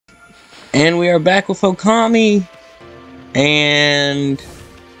And we are back with Okami. And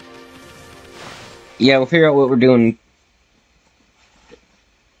yeah, we'll figure out what we're doing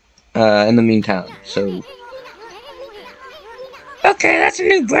in the meantime. So okay, that's a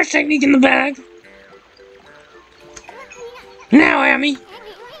new brush technique in the bag. Now, Amy,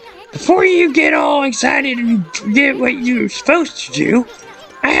 before you get all excited and forget what you're supposed to do,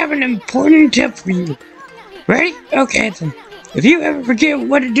 I have an important tip for you. Ready? Okay then. If you ever forget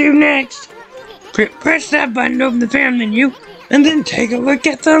what to do next, press that button over the fan menu, and then take a look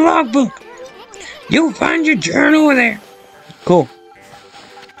at the logbook. You'll find your journal there. Cool.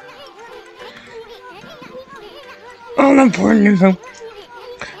 All important info.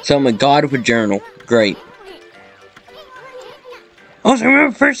 So I'm a god of a journal. Great. Also,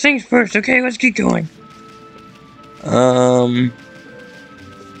 remember first things first, okay? Let's get going.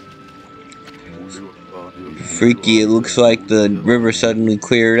 Freaky, it looks like the river suddenly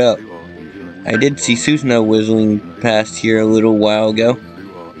cleared up. I did see Susano whistling past here a little while ago,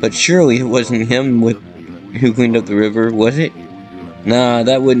 but surely it wasn't him who cleaned up the river, was it? Nah,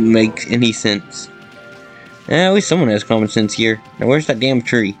 that wouldn't make any sense. At least someone has common sense here. Now where's that damn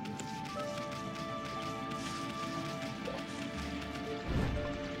tree?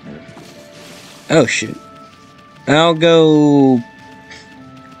 Oh shit. I'll go...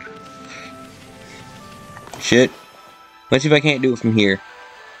 Shit. Let's see if I can't do it from here.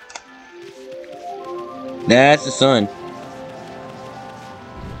 That's the sun.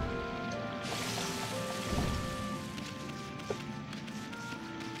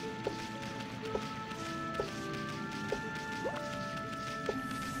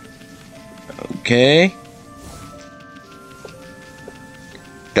 Okay.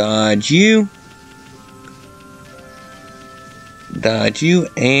 Dodge you. Dodge you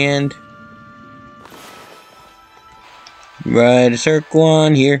and ride a circle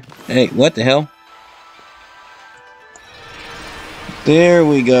on here. Hey, what the hell? There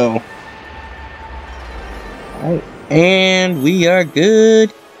we go. Alright, and we are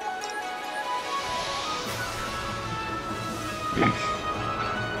good.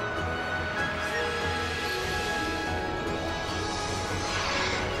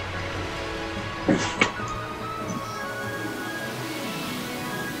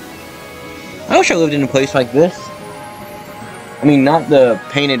 I wish I lived in a place like this. I mean, not the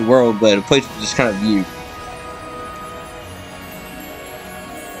painted world, but a place with this kind of view.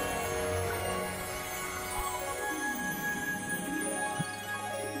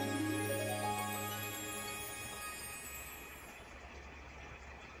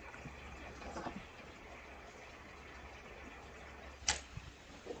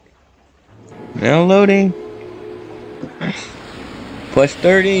 Now loading. Plus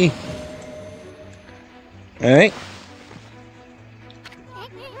 30. Alright.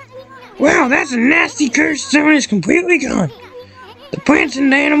 Wow, that's a nasty cursed zone is completely gone. The plants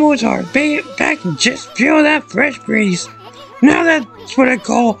and animals are back and just feel that fresh breeze. Now that's what I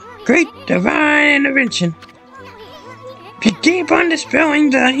call great divine intervention. If you keep on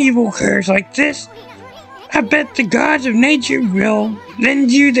dispelling the evil curse like this, I bet the gods of nature will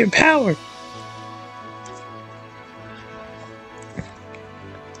lend you their power.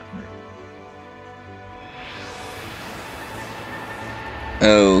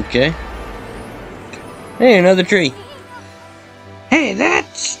 Okay. Hey, another tree. Hey,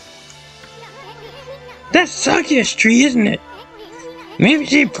 that's Sakia's tree, isn't it? Maybe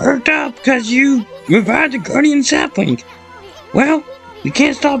she perked up because you revived the guardian sapling. Well, we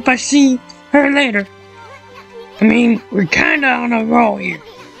can't stop by seeing her later. I mean, we're kinda on a roll here.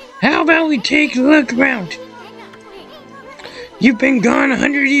 How about we take a look around? You've been gone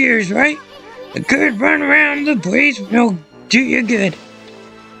 100 years, right? A good run around the place will do you good.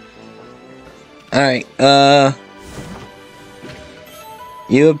 Alright,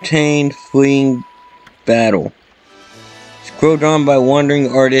 you obtained fleeing battle. Scroll drawn by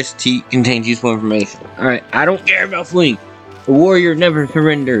wandering artist contains useful information. Alright, I don't care about fleeing. The warrior never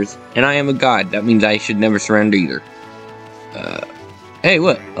surrenders, and I am a god. That means I should never surrender either. Hey,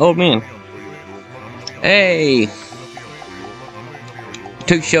 what? Old man. Hey!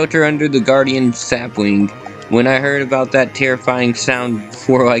 Took shelter under the guardian sapling. When I heard about that terrifying sound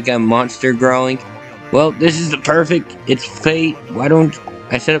before, like a monster growling, well, this is the perfect, it's fate. Why don't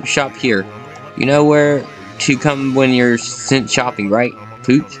I set up shop here? You know where to come when you're sent shopping, right,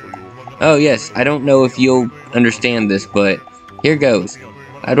 Pooch? Oh yes, I don't know if you'll understand this, but here goes.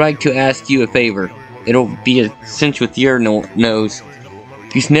 I'd like to ask you a favor. It'll be a cinch with your nose.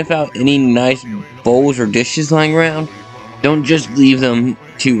 If you sniff out any nice bowls or dishes lying around, don't just leave them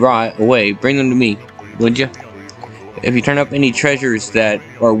to rot away. Bring them to me, would you? If you turn up any treasures that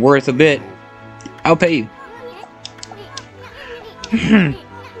are worth a bit, I'll pay you.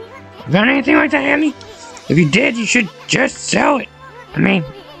 Got anything like that handy? If you did, you should just sell it. I mean,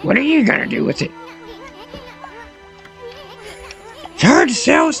 what are you gonna do with it? It's hard to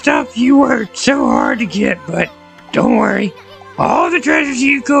sell stuff you worked so hard to get, but don't worry. All the treasures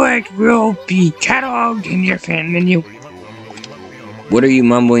you collect will be cataloged in your fan menu. What are you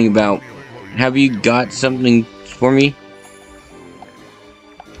mumbling about? Have you got something for me?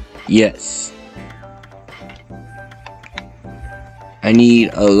 Yes. I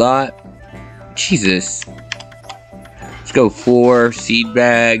need a lot. Jesus. Let's go 4 seed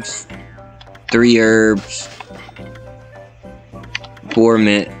bags, 3 herbs, 4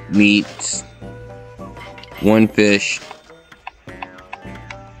 meats, 1 fish.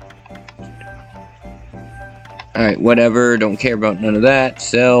 Alright, whatever. Don't care about none of that.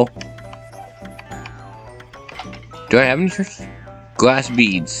 Sell. Do I have any glass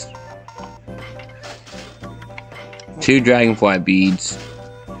beads? 2 dragonfly beads.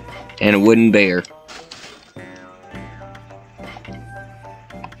 And a wooden bear.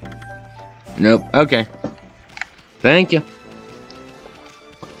 Nope. Okay. Thank you.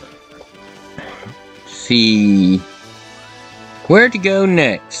 Let's see. Where to go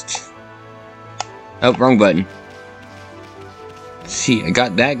next? Oh, wrong button. Let's see. I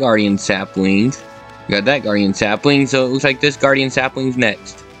got that guardian sapling. Got that guardian sapling, so it looks like this guardian sapling's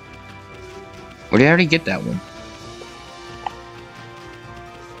next. Or did I already get that one?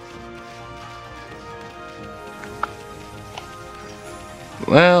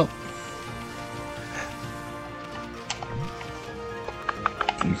 Well,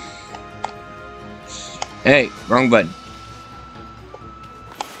 hey, wrong button.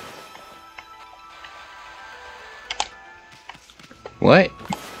 What?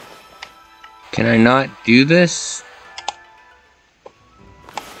 Can I not do this?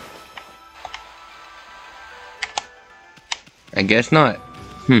 I guess not.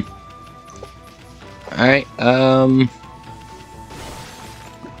 Alright,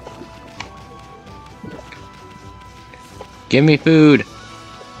 give me food.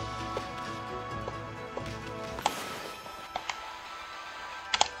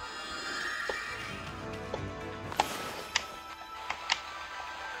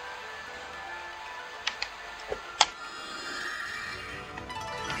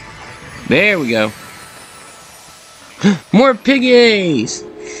 There we go. More piggies!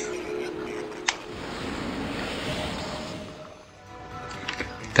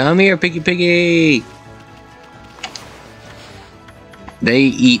 Come here, piggy. They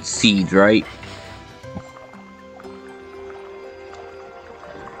eat seeds, right?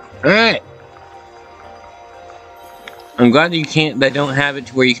 Alright. I'm glad that you can't, that don't have it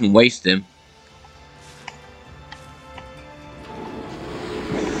to where you can waste them.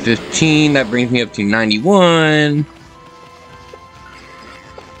 15, that brings me up to 91.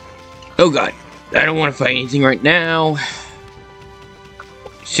 Oh god, I don't want to fight anything right now.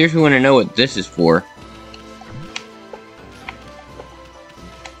 Seriously want to know what this is for.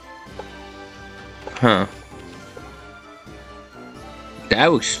 Huh. That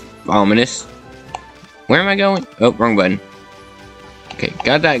looks ominous. Where am I going? Oh, wrong button. Okay,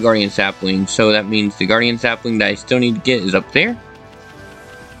 got that guardian sapling, so that means the guardian sapling that I still need to get is up there?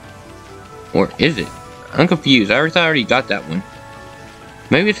 Or is it? I'm confused. I thought I already got that one.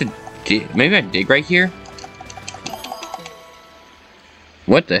 Maybe it's a dig. Maybe I dig right here?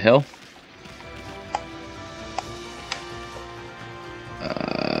 What the hell?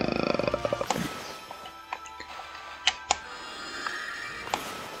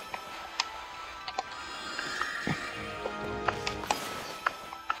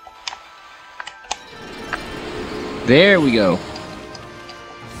 There we go.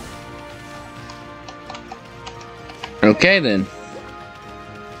 Okay then.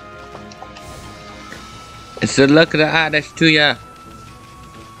 It's the luck of the eye that's to ya.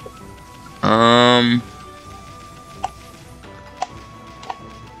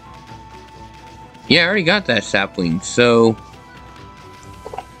 Yeah, I already got that sapling, so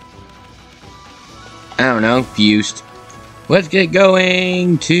I don't know, confused. Let's get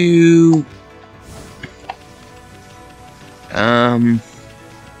going to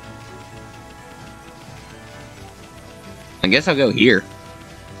I guess I'll go here.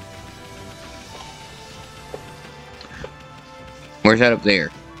 Where's that up there?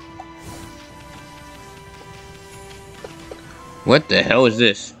 What the hell is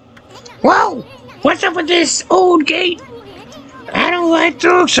this? Whoa! What's up with this old gate? I don't like the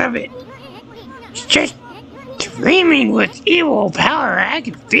looks of it. It's just dreaming with evil power. I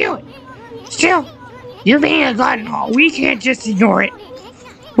can feel it. Still, You're being a glutton. We can't just ignore it.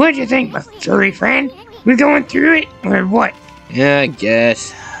 What'd you think, my furry friend? We're going through it, or what? Yeah, I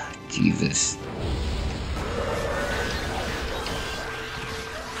guess. Jesus.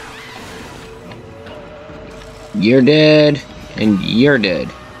 You're dead, and you're dead.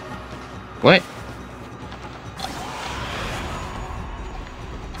 What?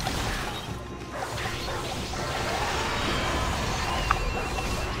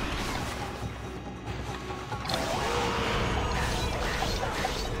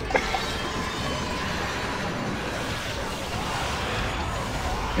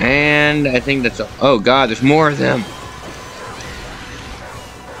 And I think that's all. Oh god, there's more of them.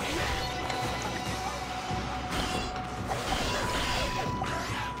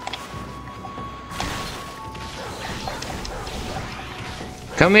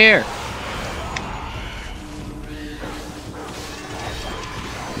 Come here.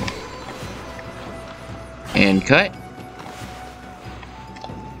 And cut.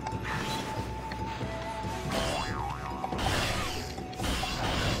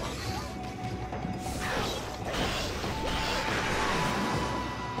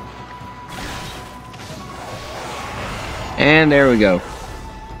 And there we go. I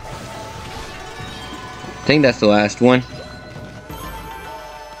think that's the last one.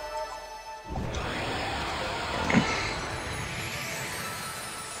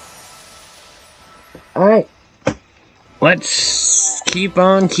 Alright. Let's keep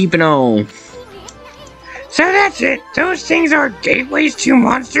on keeping on. So that's it. Those things are gateways to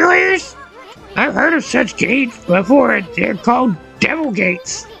monster lairs? I've heard of such gates before. They're called devil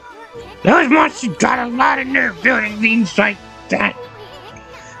gates. Those monsters got a lot of nerve building things like that.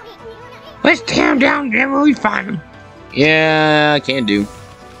 Let's tear them down whenever we find them. Yeah, can do.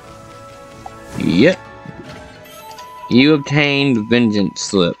 Yep. You obtained the vengeance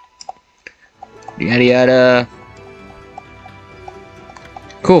slip. Yada yada.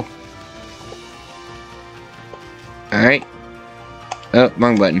 Cool. Alright. Oh,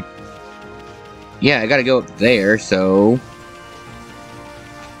 wrong button. Yeah, I gotta go up there, so...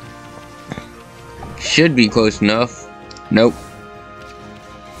 should be close enough. Nope.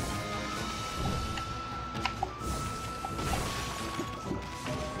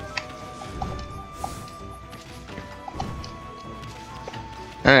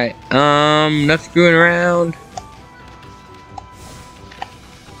 Alright, enough screwing around.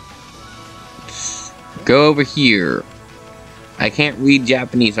 Let's go over here. I can't read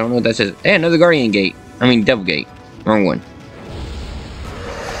Japanese, I don't know what that says. Hey, another guardian gate. I mean, devil gate. Wrong one.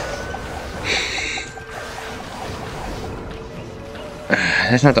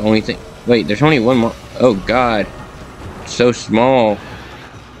 That's not the only thing. Wait, there's only one more. Oh, God. It's so small.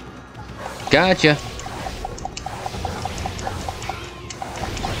 Gotcha.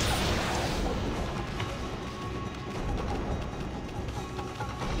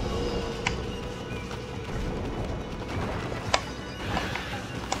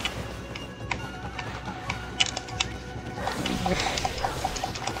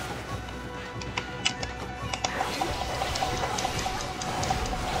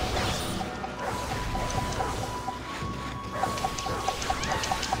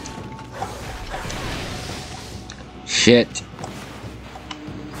 Shit.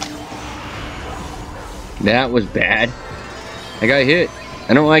 That was bad. I got hit.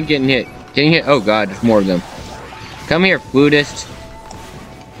 I don't like getting hit. Getting hit. Oh god, there's more of them. Come here, flutist.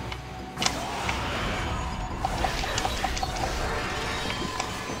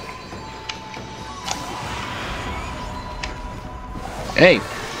 Hey.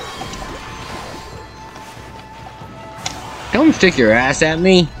 Don't stick your ass at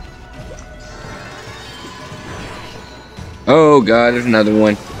me. Oh god, there's another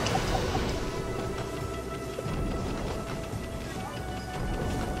one.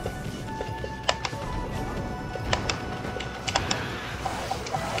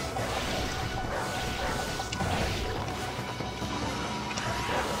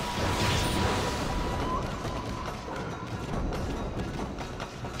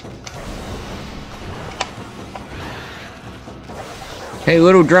 Hey,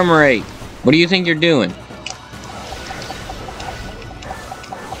 little drummer 8, what do you think you're doing?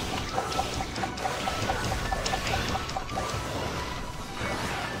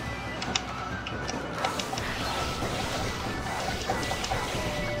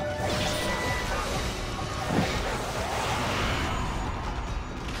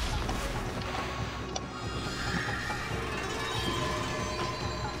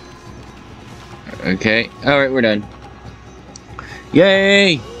 Okay, alright, we're done.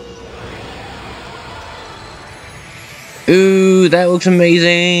 Yay! Ooh, that looks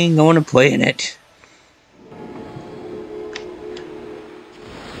amazing. I want to play in it.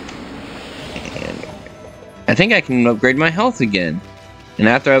 I think I can upgrade my health again. And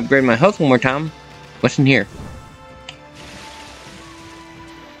after I upgrade my health one more time, what's in here?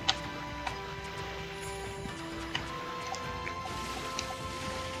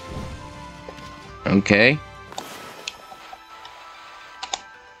 Okay.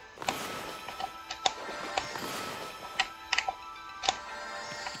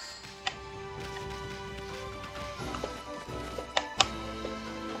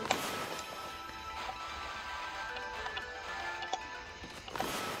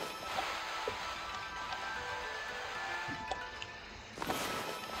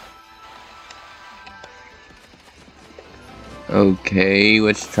 Okay,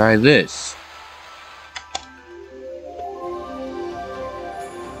 let's try this.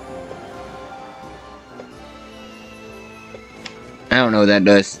 I don't know what that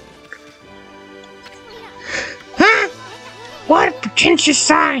does. Huh? What a pretentious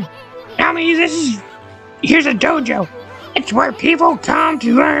sign. Tell me here's a dojo. It's where people come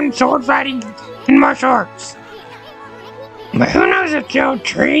to learn sword fighting and martial arts. But who knows if they'll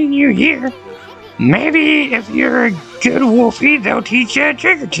train you here. Maybe if you're a good wolfie, they'll teach you a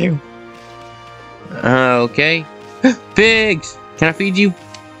trick or two. Okay. Pigs! Can I feed you?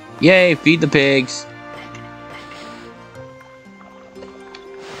 Yay, feed the pigs.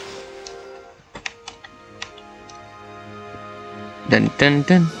 Dun dun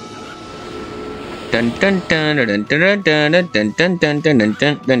dun. Dun dun dun dun dun dun dun dun dun dun dun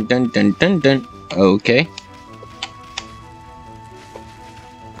dun dun dun dun dun dun. Okay.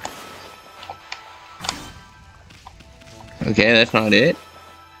 Okay, that's not it.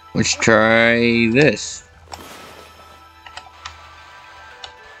 Let's try this.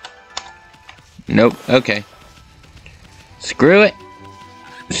 Nope, okay. Screw it.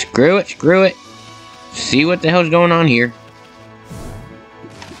 Screw it, screw it. See what the hell's going on here.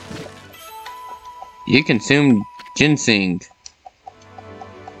 You consume ginseng.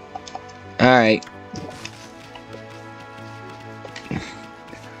 Alright.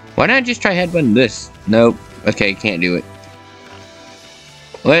 Why not just try headbutting this? Nope. Okay, can't do it.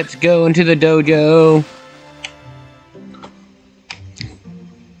 Let's go into the dojo.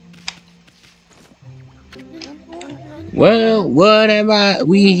 Well, what have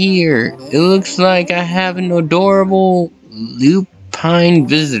we here? It looks like I have an adorable lupine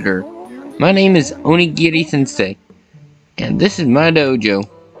visitor. My name is Onigiri Sensei, and this is my dojo.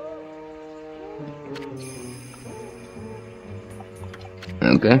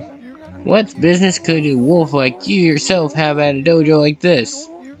 Okay. What business could a wolf like you yourself have at a dojo like this?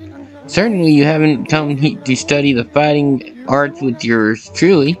 Certainly you haven't come to study the fighting arts with yours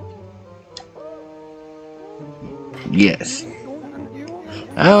truly. Yes.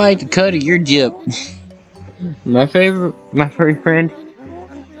 I like the cut of your jib. my furry friend.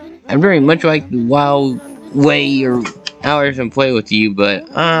 I very much like the wild way or hours and play with you,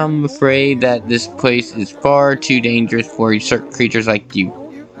 but I'm afraid that this place is far too dangerous for certain creatures like you.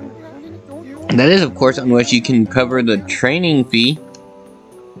 That is, of course, unless you can cover the training fee.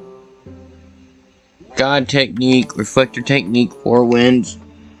 God technique, reflector technique, 4 winds.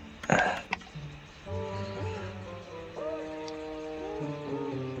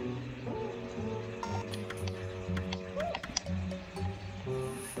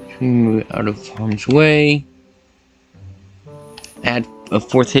 Move out of harm's way. Add a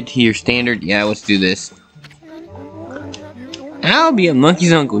 4th hit to your standard. Yeah, let's do this. I'll be a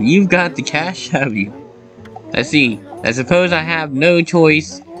monkey's uncle. You've got the cash, have you? I see. I suppose I have no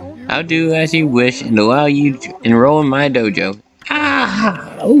choice. I'll do as you wish and allow you to enroll in my dojo.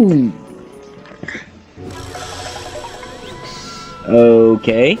 Ah! Ooh.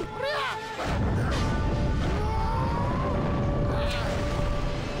 Okay.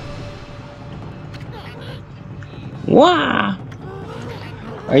 Wow!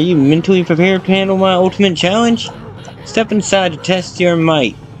 Are you mentally prepared to handle my ultimate challenge? Step inside to test your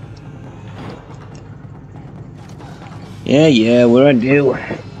might. Yeah, what do I do?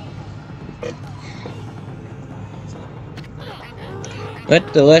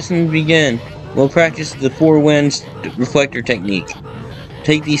 Let the lesson begin. We'll practice the 4 winds reflector technique.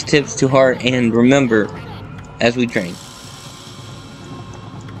 Take these tips to heart and remember as we train.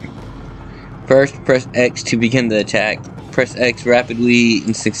 First, press X to begin the attack. Press X rapidly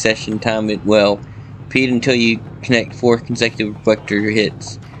in succession, time it well. Repeat until you connect 4 consecutive reflector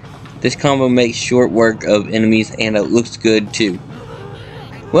hits. This combo makes short work of enemies and it looks good too.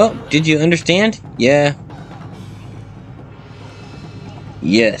 Well, did you understand? Yeah.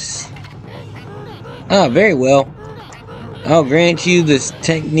 Yes. Ah, very well. I'll grant you this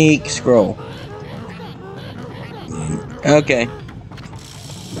technique scroll. Okay.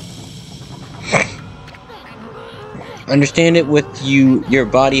 Understand it with your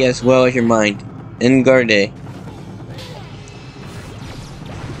body as well as your mind. En garde.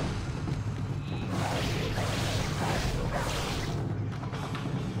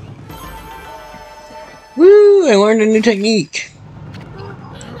 Woo! I learned a new technique.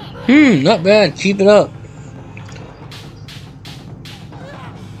 Not bad. Keep it up.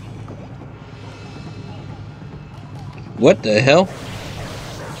 What the hell?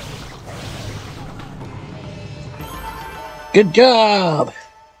 Good job!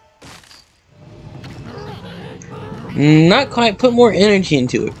 Not quite. Put more energy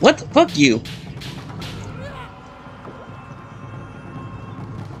into it. What the fuck you?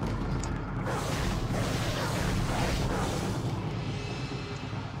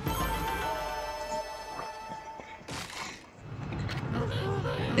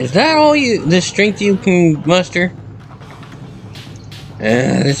 Is that all the strength you can muster?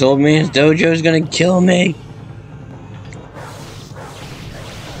 This old man's dojo is gonna kill me.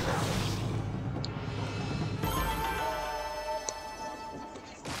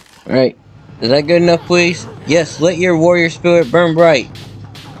 Alright, is that good enough, please? Yes, let your warrior spirit burn bright.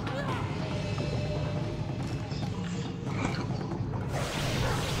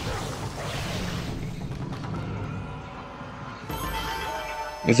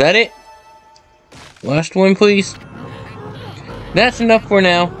 Is that it? Last one, please. That's enough for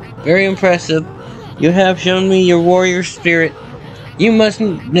now. Very impressive. You have shown me your warrior spirit. You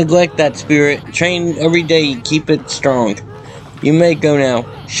mustn't neglect that spirit. Train every day, keep it strong. You may go now.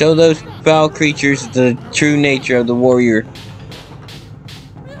 Show those foul creatures the true nature of the warrior.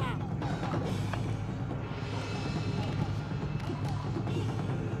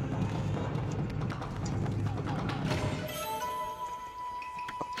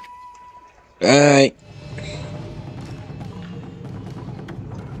 Alright.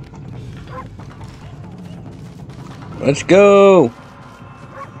 Let's go!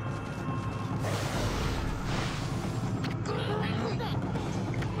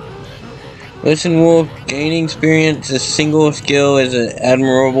 Listen, Wolf, gaining experience a single skill is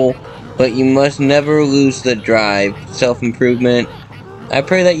admirable, but you must never lose the drive, self-improvement. I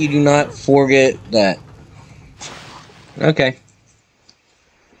pray that you do not forget that. Okay.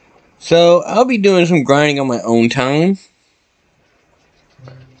 So, I'll be doing some grinding on my own time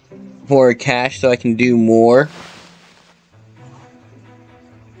for cash so I can do more.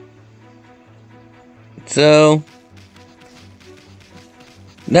 So,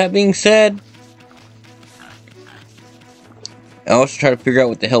 that being said, I also try to figure out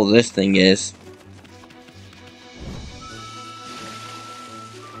what the hell this thing is.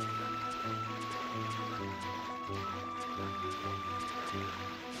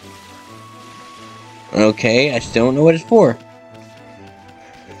 Okay, I still don't know what it's for.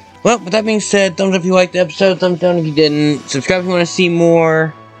 Well, with that being said, thumbs up if you liked the episode, thumbs down if you didn't. Subscribe if you want to see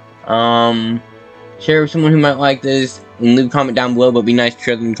more. Share with someone who might like this, and leave a comment down below, but be nice to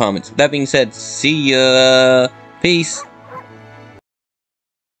share them in the comments. With that being said, see ya! Peace!